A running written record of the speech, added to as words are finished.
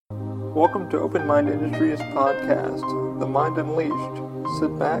Welcome to Open Mind Industries podcast, The Mind Unleashed.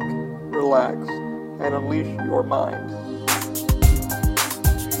 Sit back, relax, and unleash your mind.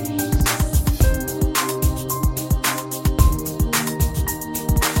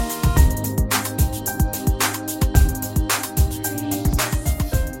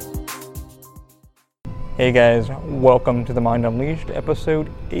 Hey guys, welcome to The Mind Unleashed, episode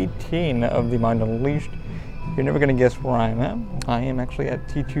 18 of The Mind Unleashed. You're never going to guess where I am at. I am actually at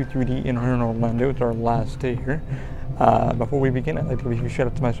T2-3D in here in Orlando. It's our last day here. Before we begin, I'd like to give a huge shout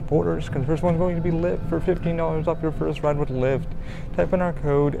out to my supporters, because the first one's going to be Lyft for $15 off your first ride with Lyft. Type in our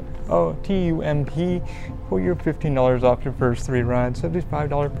code TUMP for your $15 off your first 3 rides, so it's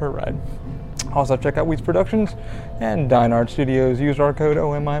 $5 per ride. Also, check out Weeds Productions and Dine Art Studios. Use our code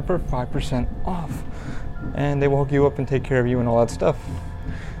OMI for 5% off. And they will hook you up and take care of you and all that stuff.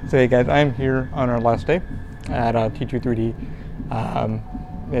 So hey guys, I'm here on our last day at T2-3D.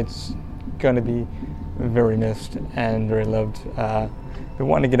 It's going to be very missed and very loved. Been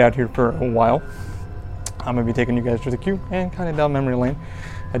wanting to get out here for a while. I'm going to be taking you guys to the queue and kind of down memory lane.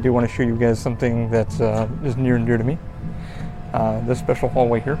 I do want to show you guys something that's is near and dear to me. This special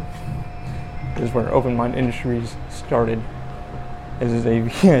hallway here is where Open Mind Industries started. This is a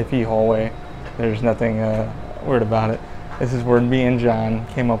VIP hallway. There's nothing weird about it. This is where me and John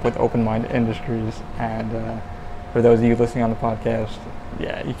came up with Open Mind Industries, and for those of you listening on the podcast,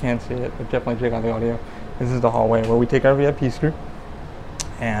 yeah, you can't see it, but definitely check out the audio. This is the hallway where we take our VIPs through,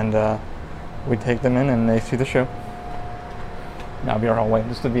 and we take them in and they see the show. That'll be our hallway.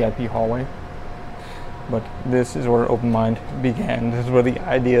 This is the VIP hallway, but this is where Open Mind began. This is where the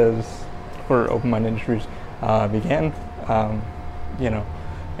ideas for Open Mind Industries began,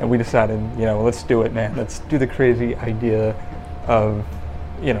 and we decided, let's do it, man. Let's do the crazy idea of,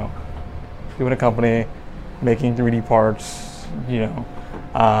 doing a company, making 3D parts,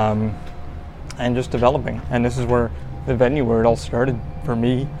 and just developing. And this is where the venue where it all started for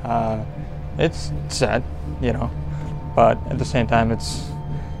me. It's sad, but at the same time, it's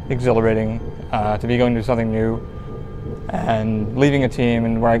exhilarating to be going to something new and leaving a team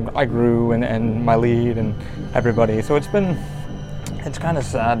and where I grew and my lead and everybody. So it's kind of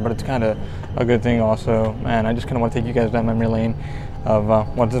sad, but it's kind of a good thing also. And I just kind of want to take you guys down memory lane of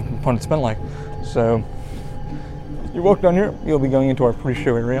what it's been like. So you walk down here, you'll be going into our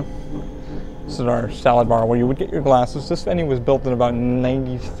pre-show area. This is our salad bar where you would get your glasses. This venue was built in about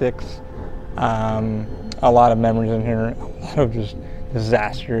 96. A lot of memories in here, a lot of just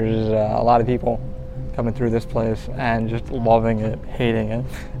disasters, a lot of people coming through this place and just loving it, hating it.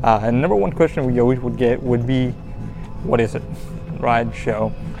 And the number one question we always would get would be, what is it? Ride, show,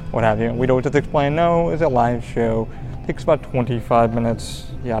 what have you. We'd always have to explain, no, it's a live show. It takes about 25 minutes,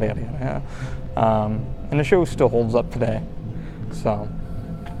 yada, yada, yada. And the show still holds up today. So,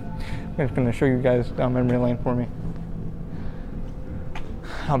 I'm just going to show you guys down memory lane for me.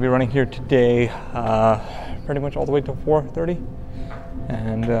 I'll be running here today pretty much all the way till 4:30.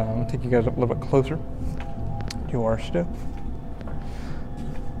 And I'll take you guys up a little bit closer to our stuff.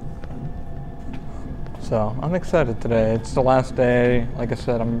 So I'm excited today. It's the last day. Like I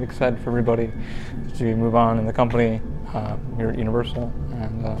said, I'm excited for everybody to move on in the company here at Universal.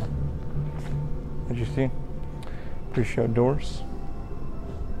 And as you see, pre-show doors.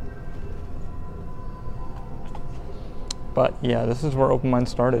 But yeah, this is where Open Mind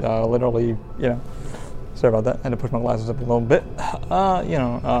started. Literally, sorry about that. I had to push my glasses up a little bit.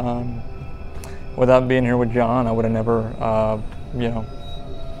 Without being here with John, I would have never,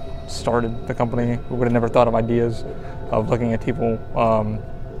 started the company. We would have never thought of ideas of looking at people,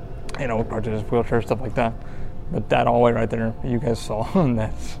 crutches, wheelchairs, stuff like that. But that all way right there, you guys saw, and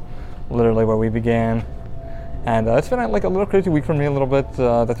that's literally where we began. And it's been like a little crazy week for me a little bit.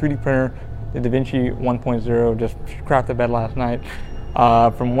 The 3D printer, the DaVinci 1.0, just crapped the bed last night.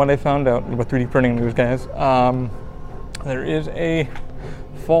 From what I found out with 3D printing news, guys, there is a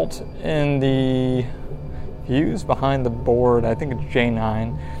fault in the fuse behind the board. I think it's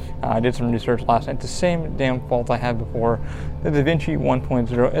J9. I did some research last night. It's the same damn fault I had before. The DaVinci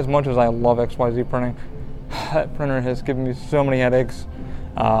 1.0, as much as I love XYZ printing, that printer has given me so many headaches,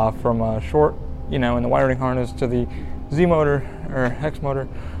 from a short, in the wiring harness to the Z motor or Hex motor,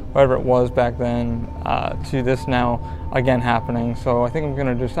 whatever it was back then, to this now again happening. So I think I'm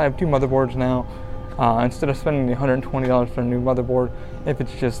gonna I have 2 motherboards now. Instead of spending the $120 for a new motherboard, if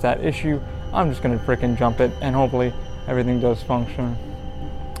it's just that issue, I'm just gonna freaking jump it, and hopefully everything does function.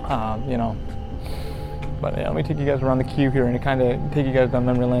 But yeah, let me take you guys around the queue here and kind of take you guys down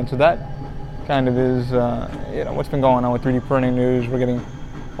memory lane. So that kind of is, what's been going on with 3D printing news. We're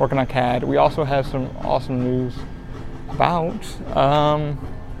working on CAD. We also have some awesome news about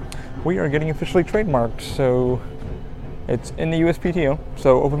we are getting officially trademarked. So it's in the USPTO.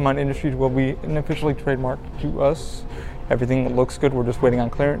 So Open Mind Industries will be officially trademarked to us. Everything looks good. We're just waiting on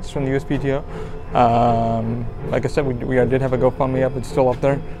clearance from the USPTO. Like I said, we did have a GoFundMe up. It's still up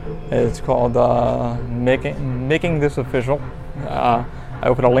there. It's called Making This Official. I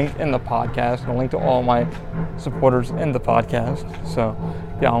will put a link in the podcast and a link to all my supporters in the podcast. So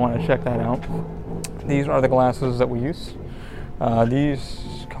yeah, I want to check that out. These are the glasses that we use.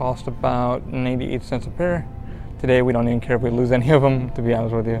 These cost about 98 cents a pair. Today we don't even care if we lose any of them, to be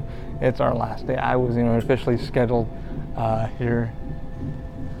honest with you. It's our last day. I was officially scheduled here.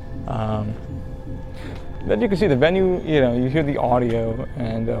 Then you can see the venue, you hear the audio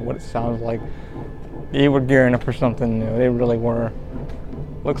and what it sounds like. They were gearing up for something new. They really were.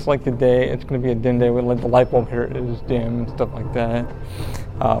 Looks like the day, it's going to be a dim day. The light bulb here is dim and stuff like that.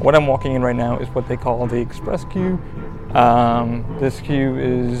 What I'm walking in right now is what they call the Express queue. This queue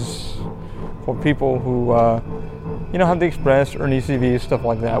is for people who, have the Express or an ECV, stuff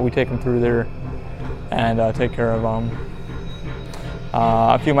like that. We take them through there and take care of them.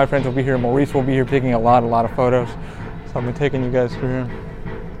 A few of my friends will be here. Maurice will be here taking a lot of photos. So I've been taking you guys through here.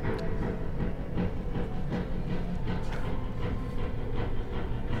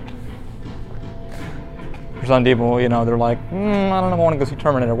 For some people, they're like, I don't know if I want to go see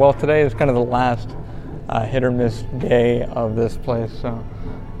Terminator. Well, today is kind of the last hit or miss day of this place. So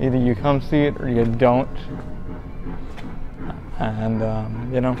either you come see it or you don't. And,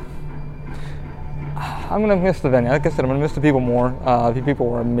 I'm going to miss the venue. Like I said, I'm going to miss the people more. The people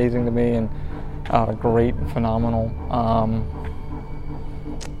were amazing to me and great, phenomenal.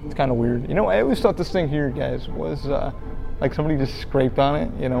 It's kind of weird. I always thought this thing here, guys, was like somebody just scraped on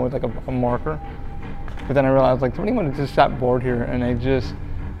it, with like a marker. But then I realized like somebody would have just sat bored here and they just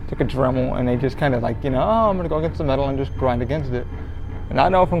took a Dremel and they just kind of like, I'm going to go against the metal and just grind against it. And I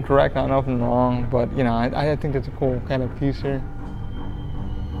don't know if I'm correct, I don't know if I'm wrong, but I think it's a cool kind of piece here.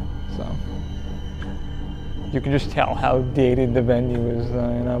 So you can just tell how dated the venue is,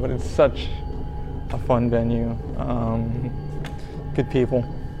 but it's such a fun venue. Good people.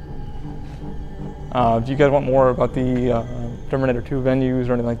 If you guys want more about the Terminator 2 venues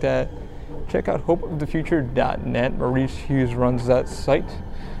or anything like that, check out hopeofthefuture.net. Maurice Hughes runs that site.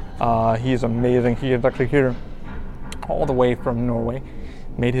 He is amazing. He is actually here all the way from Norway.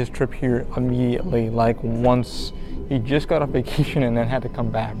 Made his trip here immediately, like once he just got off vacation and then had to come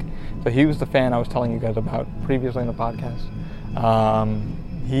back. So he was the fan I was telling you guys about previously in the podcast.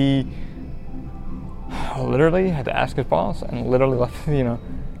 He literally had to ask his boss and literally left,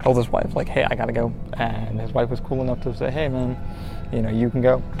 told his wife, like, hey, I gotta go. And his wife was cool enough to say, hey man, you can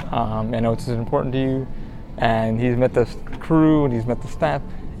go. I know it's important to you. And he's met the crew and he's met the staff.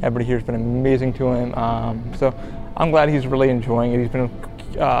 Everybody here has been amazing to him. So I'm glad he's really enjoying it. He's been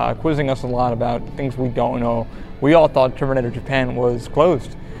quizzing us a lot about things we don't know. We all thought Terminator Japan was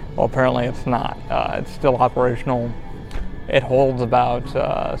closed. Well, apparently it's not. It's still operational. It holds about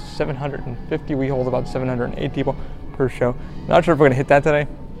 750. We hold about 708 people per show. Not sure if we're going to hit that today.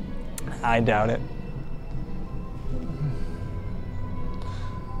 I doubt it.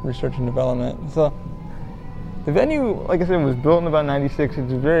 Research and development. So the venue, like I said, was built in about 96.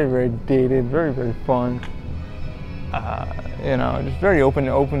 It's very, very dated, very, very fun. Just very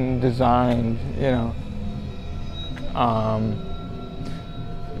open designed,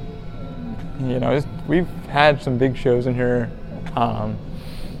 we've had some big shows in here.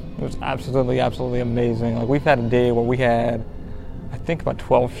 It was absolutely amazing. Like we've had a day where we had, I think, about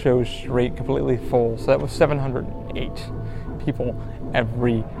 12 shows straight, completely full. So that was 708 people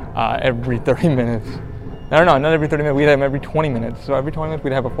every 30 minutes. No, not every 30 minutes. We'd have them every 20 minutes. So every 20 minutes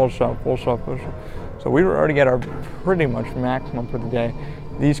we'd have a full show. So we were already at our pretty much maximum for the day.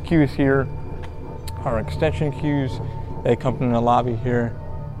 These queues here are extension queues. They come from the lobby here.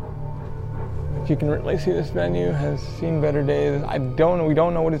 If you can really see, this venue has seen better days. We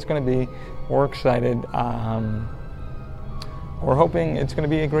don't know what it's going to be. We're excited. We're hoping it's going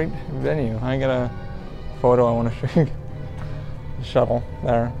to be a great venue. I got a photo I want to show you. The shuttle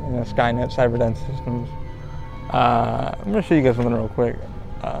there, Skynet Cyberdance Systems. I'm going to show you guys something real quick.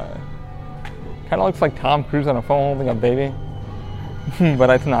 Kind of looks like Tom Cruise on a phone holding a baby, but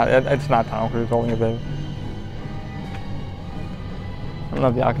it's not. It's not Tom Cruise holding a baby. I don't know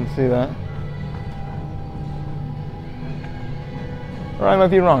if y'all can see that. Or I might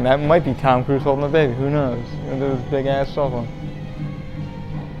be wrong. That might be Tom Cruise holding a baby. Who knows? Those big ass cell phone.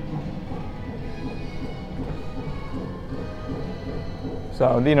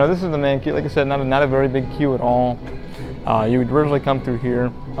 So this is the main queue. Like I said, not a very big queue at all. You would originally come through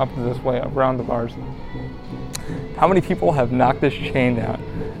here, up this way, around the bars. How many people have knocked this chain down?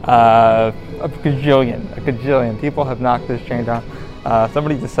 A gajillion people have knocked this chain down.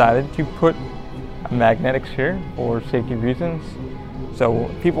 Somebody decided to put magnetics here for safety reasons. So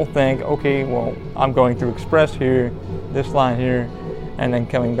people think, okay, well, I'm going through Express here, this line here, and then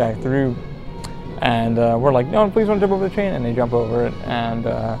coming back through. And we're like, no, please don't jump over the chain. And they jump over it and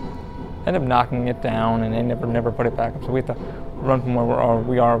end up knocking it down, and they never put it back up. So we have to run from where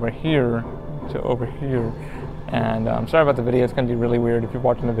we are over here to over here. And I'm sorry about the video. It's going to be really weird if you're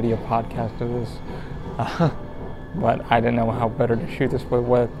watching the video podcast of this. But I didn't know how better to shoot this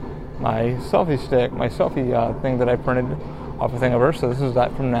with my selfie stick, my selfie thing that I printed off a Thingiverse. So this is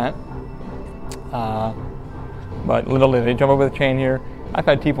that from that. But literally, they jump over the chain here. I've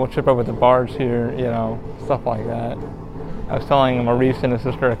had people trip over the bars here, you know, stuff like that. I was telling Maurice and his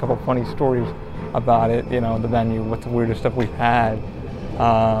sister a couple funny stories about it, you know, the venue, what the weirdest stuff we've had.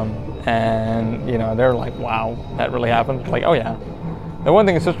 And, you know, they're like, wow, that really happened? Like, oh yeah. The one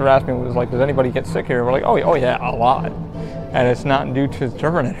thing his sister asked me was like, does anybody get sick here? We're like, oh yeah, a lot. And it's not due to the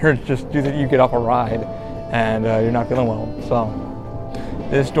Terminator, it's just due that you get off a ride and you're not feeling well. So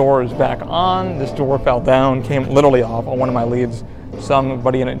this door is back on. This door fell down, came literally off on one of my leads.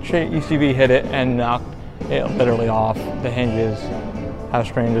 Somebody in a ECV hit it and knocked it literally off the hinges. How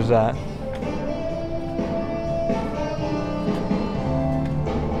strange is that?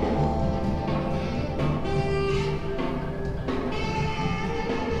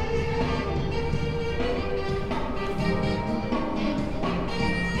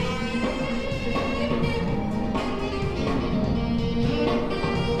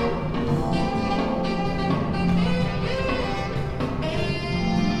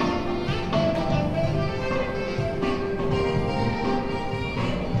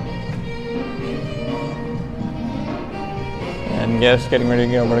 And yes, getting ready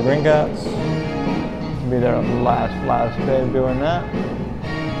to go over to Gringotts. Be there last day doing that.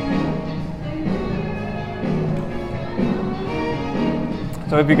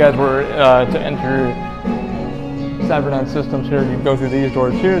 So if you guys were to enter San Bernardino Systems here, you go through these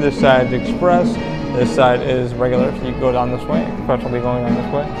doors here. This side is Express. This side is regular. So you go down this way. Express will be going on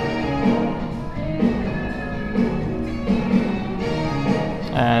this way.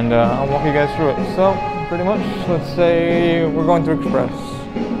 And I'll walk you guys through it. So pretty much, let's say we're going through Express.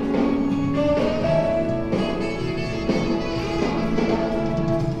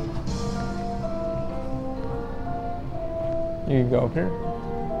 You go up here.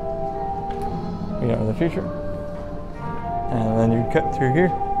 We go to the future. And then you cut through here.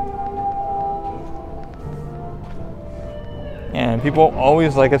 And people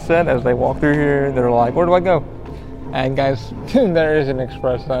always, like I said, as they walk through here, they're like, where do I go? And guys, there is an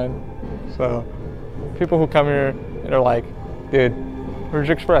Express sign. So people who come here, they're like, dude, where's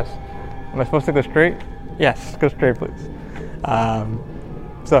Express? Am I supposed to go straight? Yes, go straight, please.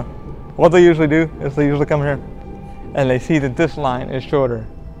 So what they usually do is they usually come here and they see that this line is shorter.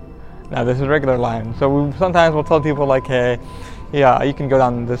 Now this is a regular line. So sometimes we'll tell people like, hey, yeah, you can go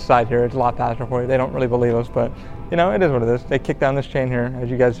down this side here. It's a lot faster for you. They don't really believe us, but you know, it is what it is. They kick down this chain here. As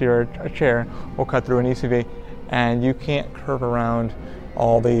you guys see, a chair will cut through an ECV, and you can't curve around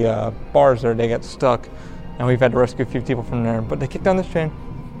all the bars there. They get stuck, and we've had to rescue a few people from there. But they kick down this chain.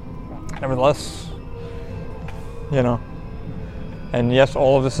 Nevertheless, you know, and yes,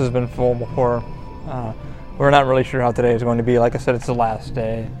 all of this has been full before. We're not really sure how today is going to be. Like I said, it's the last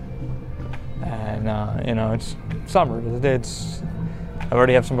day, and you know, it's summer. I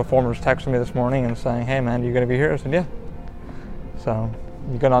already have some performers texting me this morning and saying, hey man, you gonna be here? I said, yeah. So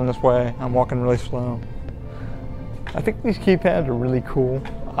you get on this way. I'm walking really slow. I think these keypads are really cool.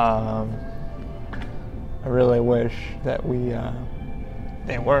 I really wish that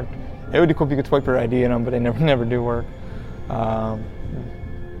they worked. It would be cool if you could swipe your ID in them, but they never do work. I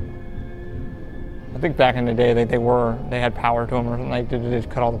think back in the day they had power to them, or something. Like they just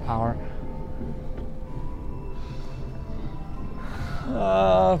cut all the power.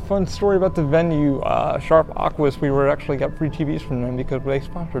 Fun story about the venue, Sharp Aquas. We actually got free TVs from them because they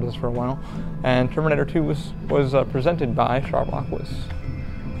sponsored us for a while, and Terminator 2 was presented by Sharp Aquas.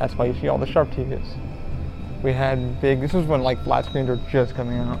 That's why you see all the Sharp TVs. We had this was when like flat screens were just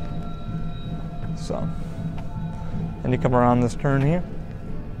coming out. So, and you come around this turn here.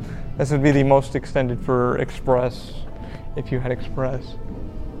 This would be the most extended for Express, if you had Express.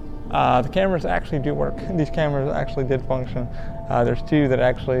 The cameras actually do work. These cameras actually did function. There's two that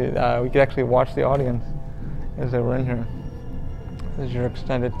actually, we could actually watch the audience as they were in here. This is your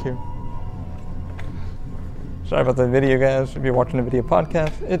extended queue. Sorry about the video, guys. If you're watching a video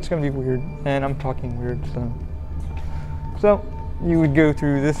podcast, it's going to be weird, and I'm talking weird, so you would go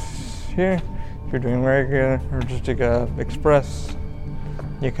through this here, if you're doing regular, or just take a Express.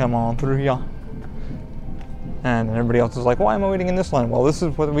 you come on through here. And everybody else is like, why am I waiting in this line? Well, this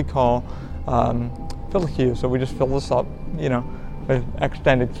is what we call fill the queue. So we just fill this up, with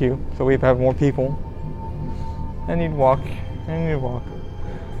extended queue. So we have more people. And you'd walk, and you'd walk.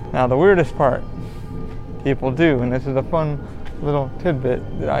 Now the weirdest part people do, and this is a fun little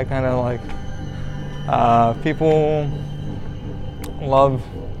tidbit that I kind of like, people love,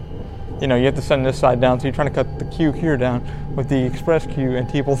 you have to send this side down, so you're trying to cut the queue here down with the express queue, and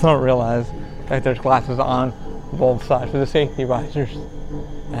people don't realize that there's glasses on both sides for the safety visors.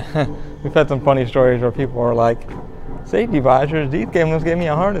 We've had some funny stories where people are like, safety visors, these almost gave me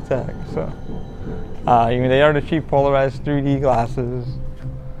a heart attack. So they are the cheap polarized 3D glasses.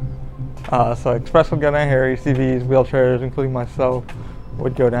 So express will go down here, ECVs, wheelchairs, including myself,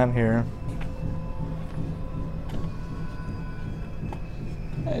 would go down here.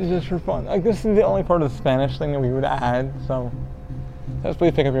 It's just for fun. Like, this is the only part of the Spanish thing that we would add, so just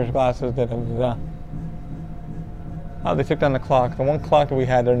please pick up your glasses. They took down the clock. The one clock that we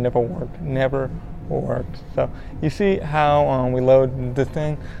had there never worked. So you see how we load the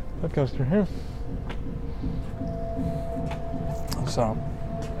thing? That goes through here. So,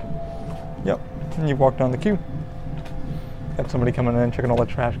 yep, and you walk down the queue. Got somebody coming in, checking all the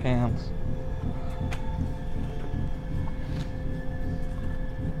trash cans.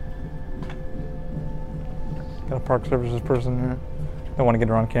 Got a park services person here. Don't want to get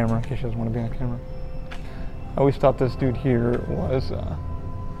her on camera in case she doesn't want to be on camera. I always thought this dude here was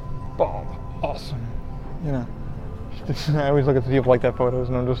Bob. Awesome. I always look at the people like that photos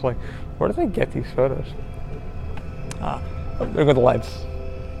and I'm just like, where do they get these photos? There go the lights.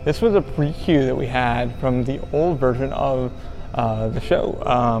 This was a pre-queue that we had from the old version of the show.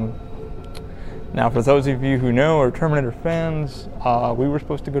 Now, for those of you who know or Terminator fans, we were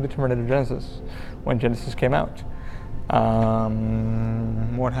supposed to go to Terminator Genesis when Genesis came out.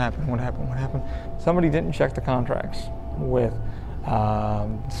 What happened? Somebody didn't check the contracts with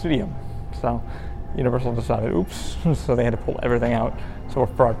the studio. So Universal decided, oops, so they had to pull everything out. So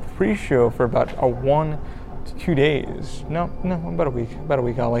for our pre-show for about 1 to 2 days, about a week,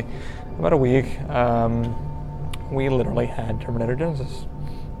 Ollie. About a week, we literally had Terminator Genesis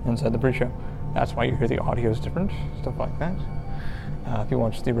inside the pre-show. That's why you hear the audio is different, stuff like that. If you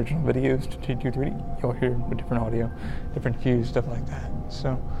watch the original videos to T2-3D, you'll hear a different audio, different cues, stuff like that.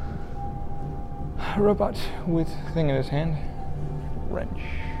 So, robot with thing in his hand, wrench.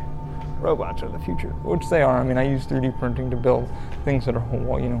 Robots are the future, which they are. I mean, I use 3D printing to build things that are,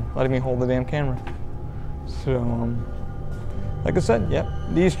 letting me hold the damn camera. So, like I said, yep,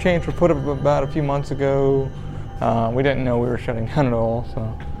 these chains were put up about a few months ago. We didn't know we were shutting down at all,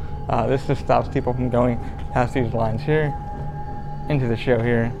 so this just stops people from going past these lines here, into the show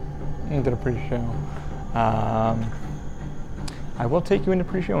here, into the pre-show. I will take you into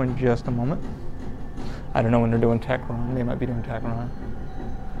pre-show in just a moment. I don't know when they're doing tech run. They might be doing tech run.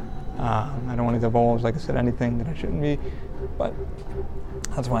 I don't want to divulge, like I said, anything that I shouldn't be, but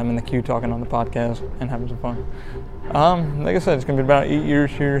that's why I'm in the queue talking on the podcast and having some fun. Like I said, it's going to be about 8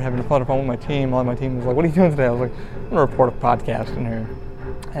 years here, having a lot of fun with my team. A lot of my team was like, what are you doing today? I was like, I'm going to report a podcast in here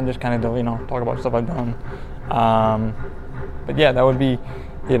and just kind of, talk about stuff I've done. But yeah, that would be,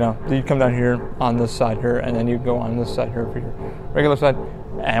 you'd come down here on this side here, and then you'd go on this side here for your regular side.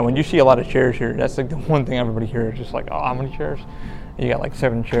 And when you see a lot of chairs here, that's like the one thing everybody here is just like, oh, how many chairs? You got like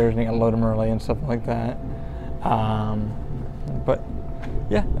 7 chairs, and you got to load them early and stuff like that. But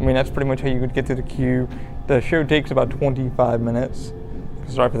yeah, I mean, that's pretty much how you would get to the queue. The show takes about 25 minutes.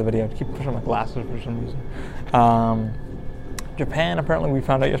 Sorry for the video, I keep pushing my glasses for some reason. Japan, apparently we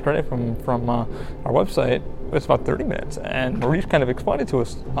found out yesterday from our website, it's about 30 minutes. And Maurice kind of explained it to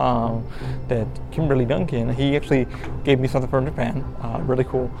us that Kimberly Duncan, he actually gave me something from Japan, really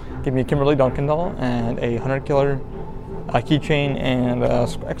cool. Gave me a Kimberly Duncan doll and a 100 keychain and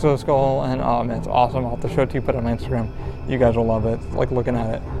exo skull, and oh man, it's awesome. I'll have to show it to you, put it on my Instagram. You guys will love it. It's like looking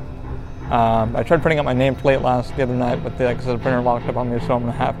at it. I tried printing out my nameplate the other night, but like I said, the printer locked up on me, so I'm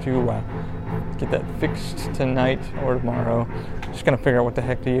gonna have to get that fixed tonight or tomorrow. Just gonna figure out what the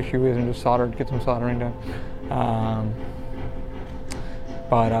heck the issue is and just get some soldering done.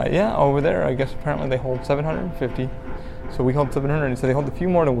 But yeah, over there, I guess apparently they hold 750. So we hold 700, so they hold a few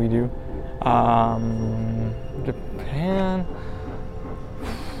more than we do.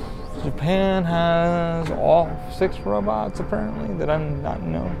 Japan has all 6 robots apparently that I'm not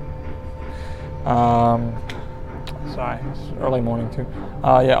know. Sorry, it's early morning too.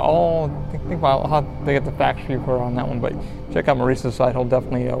 Yeah, I think I'll have to get the facts for you on that one, but check out Maurice's site. He'll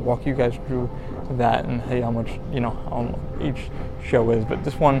definitely walk you guys through that and how much, how each show is. But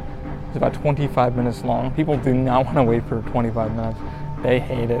this one is about 25 minutes long. People do not want to wait for 25 minutes. They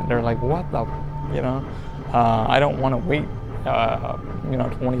hate it. They're like, what the, you know? I don't want to wait,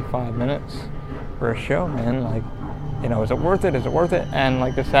 25 minutes for a show, man. Like, is it worth it? Is it worth it? And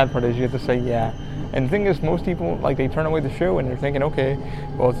like the sad part is you have to say yeah. And the thing is, most people, like, they turn away the show and they're thinking, okay,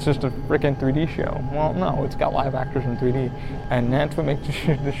 well, it's just a freaking 3D show. Well, no, it's got live actors in 3D. And that's what makes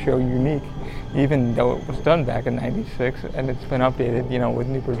the show unique, even though it was done back in '96 and it's been updated, with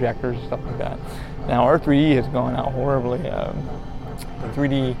new projectors and stuff like that. Now, our 3D has gone out horribly. The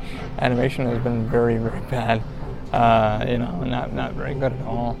 3D animation has been very, very bad. Not very good at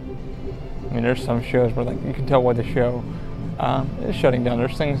all. I mean, there's some shows where, like, you can tell why the show is shutting down.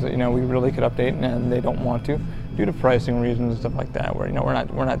 There's things that we really could update and they don't want to due to pricing reasons and stuff like that. Where we're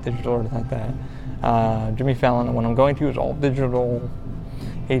not digital or anything like that. Jimmy Fallon, the one I'm going to, is all digital,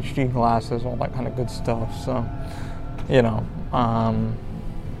 HD glasses, all that kind of good stuff. So, it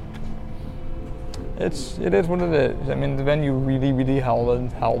is what it is. I mean, the venue really, really held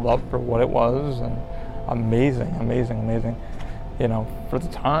up for what it was, and amazing. For the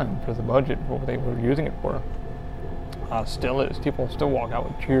time, for the budget, for what they were using it for. Still is. People still walk out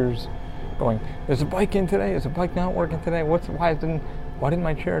with cheers, going, "Is a bike in today? Is a bike not working today? Why didn't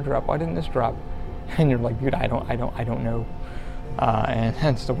my chair drop? Why didn't this drop?" And you're like, "Dude, I don't know." And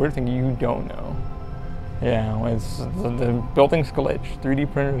that's the weird thing. You don't know. Yeah, it's the building's glitch, 3D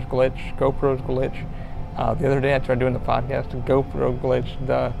printers glitch, GoPro's glitch. The other day I tried doing the podcast, the GoPro glitch,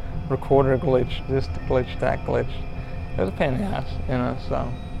 the recorder glitch, this glitch, that glitch. It was a pain in the ass, so.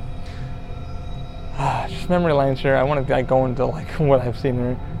 Just memory lanes here. I want to go into like what I've seen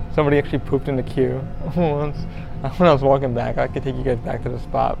here. Somebody actually pooped in the queue once. When I was walking back, I could take you guys back to the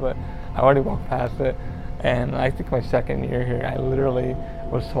spot, but I already walked past it. And I think my second year here, I literally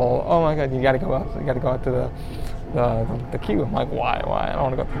was told, "Oh my God, you got to go out. You got to go out to the queue." I'm like, "Why? I don't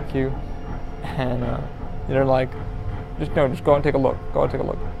want to go to the queue." And they're like, "Just go and take a look. Go and take a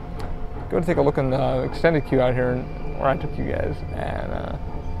look. Go and take a look in the extended queue out here where I took you guys." And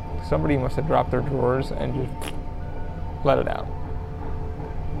somebody must have dropped their drawers and just let it out.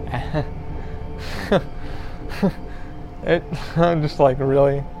 I'm just like,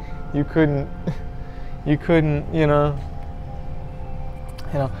 really? You couldn't, I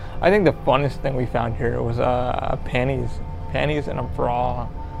think the funnest thing we found here was panties and a bra.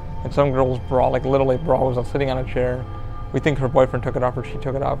 And some girl's bra, like literally bra, was sitting on a chair. We think her boyfriend took it off or she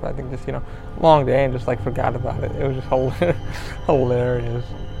took it off. I think just, long day and just like forgot about it. It was just hilarious.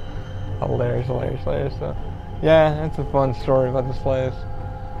 Hilarious. So, yeah, it's a fun story about this place.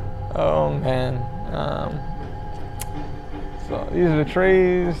 Oh man. So these are the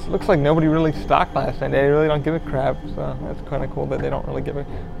trays. Looks like nobody really stocked last night. They really don't give a crap. So that's kind of cool that they don't really give a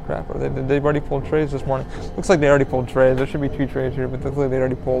crap. Or they've already pulled trays this morning. Looks like they already pulled trays. There should be 2 trays here, but looks like they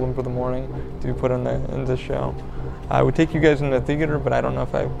already pulled them for the morning to be put in the show. I would take you guys in the theater, but I don't know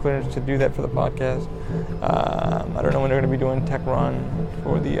if I have clearance to do that for the podcast. I don't know when they're going to be doing Tech Run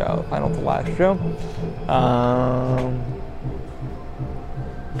for the final to last show.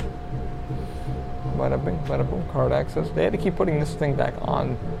 Bada bing, bada boom, card access. They had to keep putting this thing back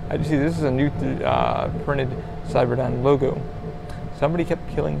on. I just see this is a new printed Cyberdyne logo. Somebody kept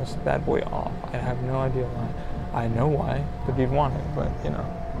peeling this bad boy off. I have no idea why. I know why, because you'd want it, but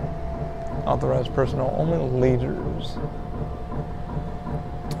authorized personnel only, lasers.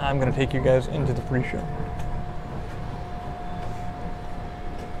 I'm going to take you guys into the pre-show.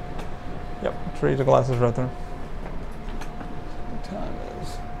 Yep, trays of glasses right there. What time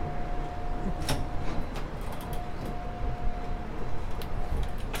is?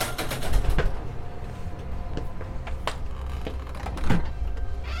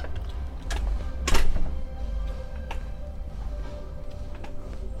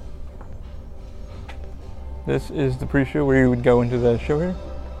 This is the pre-show where you would go into the show here.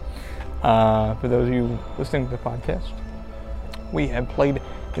 For those of you listening to the podcast, we have played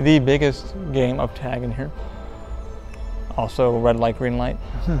the biggest game of tag in here. Also red light, green light,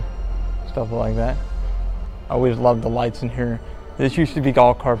 stuff like that. I always loved the lights in here. This used to be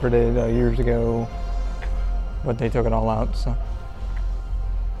all carpeted years ago, but they took it all out. So,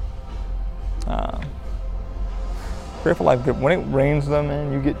 Grateful Life Grip. When it rains though,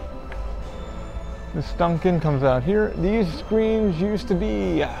 man, you get the Stunkin comes out here. These screens used to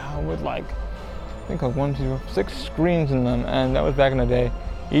be with like, I think like 6 screens in them, and that was back in the day.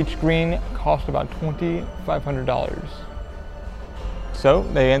 Each screen cost about $2,500. So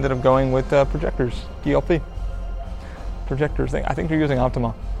they ended up going with projectors, DLP. Projectors, I think they're using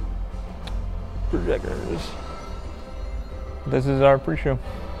Optima. Projectors. This is our pre-show.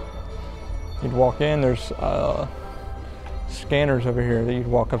 You'd walk in, there's scanners over here that you'd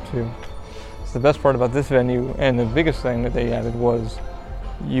walk up to. So the best part about this venue, and the biggest thing that they added, was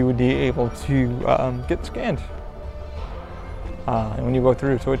you would be able to get scanned when you go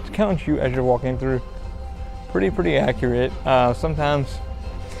through. So it counts you as you're walking through. Pretty accurate. Sometimes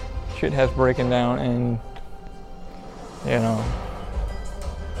shit has breaking down, and they'd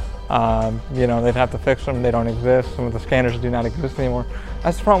have to fix them. They don't exist. Some of the scanners do not exist anymore.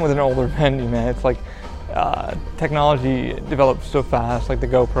 That's the problem with an older venue, man. It's like technology develops so fast. Like the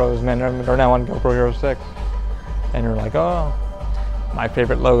GoPros, man, are now on GoPro Hero 6, and you're like, oh, my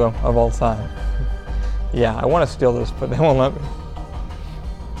favorite logo of all time. Yeah, I want to steal this, but they won't let me.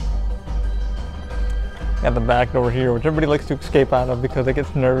 Got the back door here, which everybody likes to escape out of because they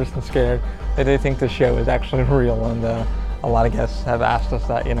get nervous and scared that they think the show is actually real. And a lot of guests have asked us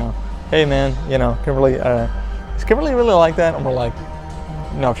that, hey man, Kimberly, is Kimberly really like that? And we're like,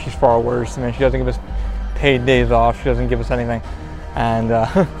 no, she's far worse. I mean, she doesn't give us paid days off. She doesn't give us anything. And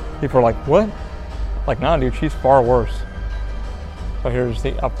people are like, what? Like, no, dude, she's far worse. So here's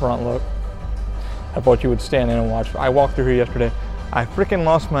the up front look. I thought you would stand in and watch. I walked through here yesterday. I freaking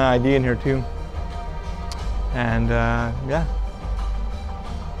lost my ID in here too. And yeah,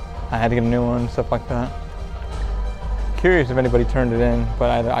 I had to get a new one, stuff like that. Curious if anybody turned it in, but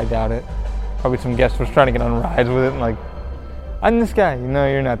I doubt it. Probably some guest was trying to get on rides with it and like, I'm this guy. No,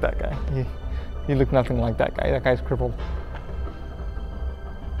 you're not that guy. You look nothing like that guy. That guy's crippled.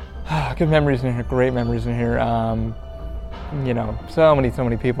 Good memories in here, great memories in here. So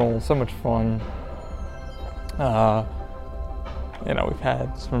many people, so much fun. We've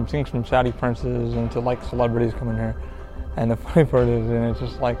had some things from Saudi princes and to like celebrities coming here. And the funny part is, it's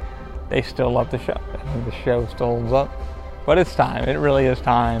just like, they still love the show. I mean, the show still holds up. But it's time, it really is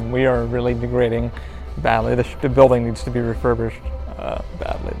time. We are really degrading badly. The building needs to be refurbished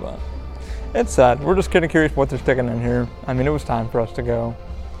badly, but it's sad. We're just kind of curious what they're sticking in here. I mean, it was time for us to go.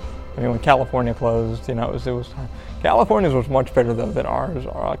 I mean, when California closed, it was time. California's was much better though than ours.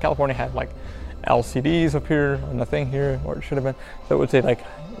 California had like LCDs up here on the thing here, or it should have been. So it would say like,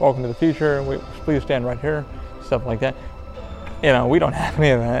 welcome to the future, please stand right here, stuff like that. We don't have any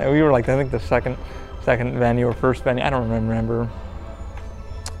of that. We were like, I think the second venue or first venue. I don't remember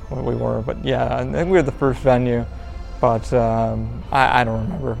what we were, but yeah, I think we were the first venue, but I don't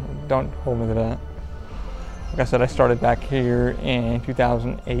remember. Don't hold me to that. Like I said, I started back here in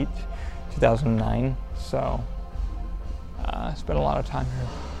 2008, 2009, so I spent a lot of time here.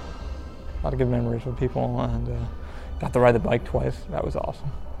 A lot of good memories with people, and got to ride the bike twice. That was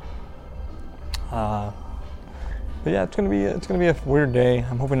awesome. But yeah, it's gonna be a weird day.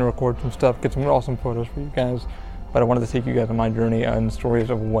 I'm hoping to record some stuff, get some awesome photos for you guys. But I wanted to take you guys on my journey and stories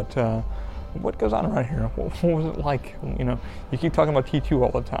of what goes on around here. What was it like? You keep talking about T2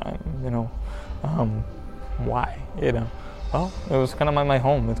 all the time. Why? Well, it was kind of my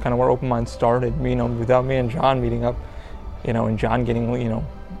home. It's kind of where Open Mind started. Without me and John meeting up, and John getting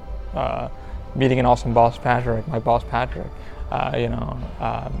meeting an awesome boss, Patrick, my boss Patrick.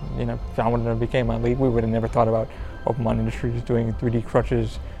 John would have became my lead. We would have never thought about Open Mind Industries doing 3D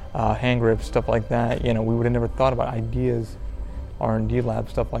crutches, hand grips, stuff like that. We would have never thought about ideas, R&D lab,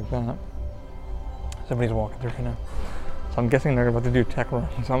 stuff like that. Somebody's walking through here now. So I'm guessing they're about to do tech run,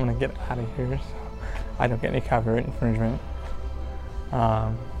 so I'm going to get out of here so I don't get any copyright infringement.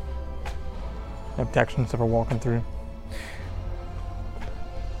 I have techs and stuff are walking through.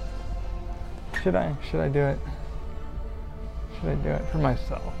 Should I do it? Should I do it for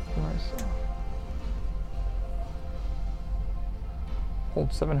myself?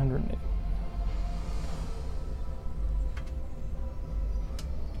 Hold 708.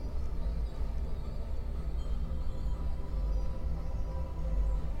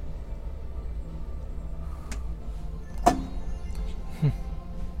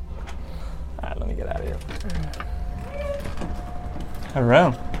 Alright, let me get out of here.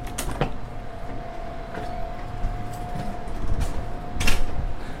 Hello.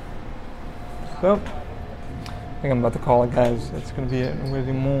 So, I think I'm about to call it, guys. It's going to be a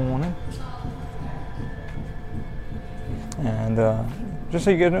busy morning. And just so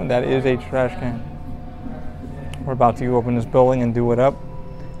you guys know, that is a trash can. We're about to open this building and do it up.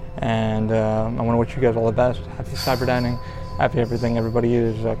 And I want to wish you guys all the best. Happy cyber dining. Happy everything. Everybody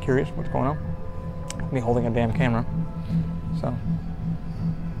is curious what's going on. Me holding a damn camera. So,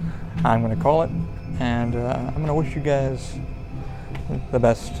 I'm going to call it. And I'm going to wish you guys the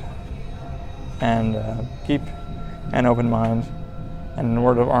best. And keep an open mind. And in the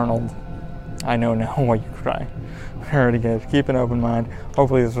word of Arnold, I know now why you cry. Alrighty guys, keep an open mind.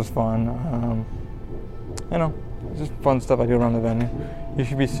 Hopefully this was fun. just fun stuff I do around the venue. You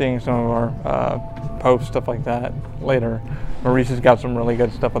should be seeing some of our posts, stuff like that, later. Maurice has got some really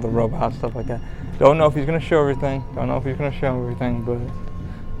good stuff with the robots, stuff like that. Don't know if he's going to show everything. But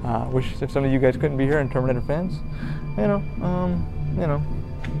wish if some of you guys couldn't be here and Terminator fans, we'll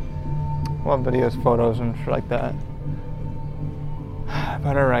have videos, photos, and shit like that.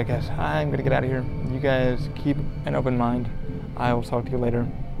 But alright, guys, I'm going to get out of here. You guys keep an open mind. I will talk to you later.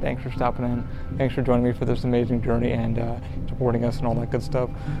 Thanks for stopping in. Thanks for joining me for this amazing journey and supporting us and all that good stuff.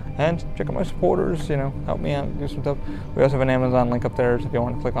 And check out my supporters, help me out, do some stuff. We also have an Amazon link up there, so if you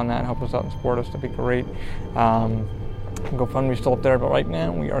want to click on that and help us out and support us, that'd be great. GoFundMe's still up there, but right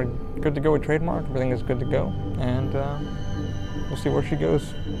now we are good to go with Trademark. Everything is good to go, and we'll see where she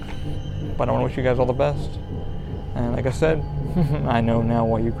goes. But I want to wish you guys all the best. And like I said, I know now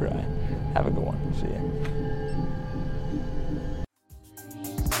why you cry. Have a good one. See ya.